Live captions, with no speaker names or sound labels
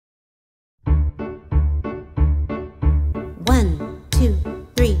1, 2,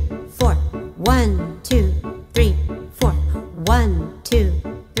 3, 4. 1, 2, 3, 4. 1, 2,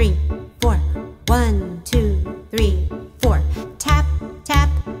 3, 4. 1, 2, 3, 4. Tap, tap,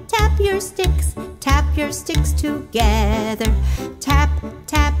 tap your sticks. Tap your sticks together. Tap,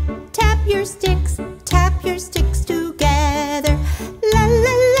 tap, tap your sticks. Tap your sticks together. La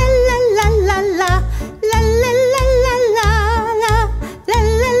la la la la la la. La la la la la la. La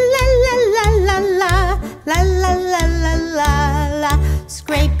la la la la la la. La la la la la la.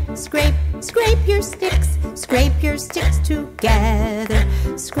 Scrape, scrape, scrape your sticks. Scrape your sticks together.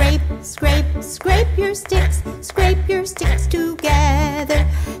 Scrape, scrape, scrape your sticks. Scrape your sticks together.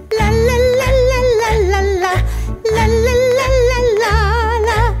 La la la la la la la. La la la la la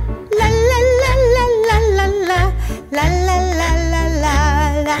la. La la la la la la la. La la la la la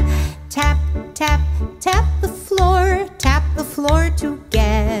la. Tap, tap, tap the floor. Tap the floor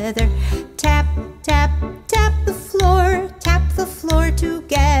together. Tap, tap, tap the floor. Tap the floor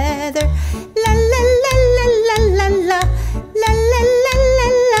together. La la la la la la la. La la la la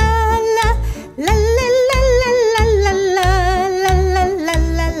la la. La la la la la la la. La la la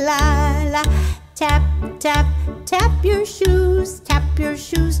la la la. Tap, tap, tap your shoes. Tap your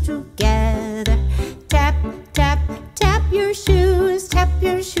shoes together. Tap, tap, tap your shoes. Tap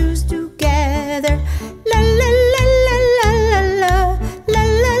your shoes together. La la la la la la la. La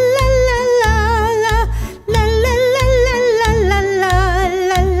la la la la la. La la la la la la la.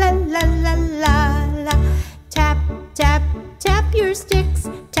 La la la la la la. Tap, tap, tap your sticks.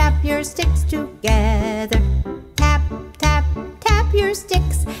 Tap your sticks together.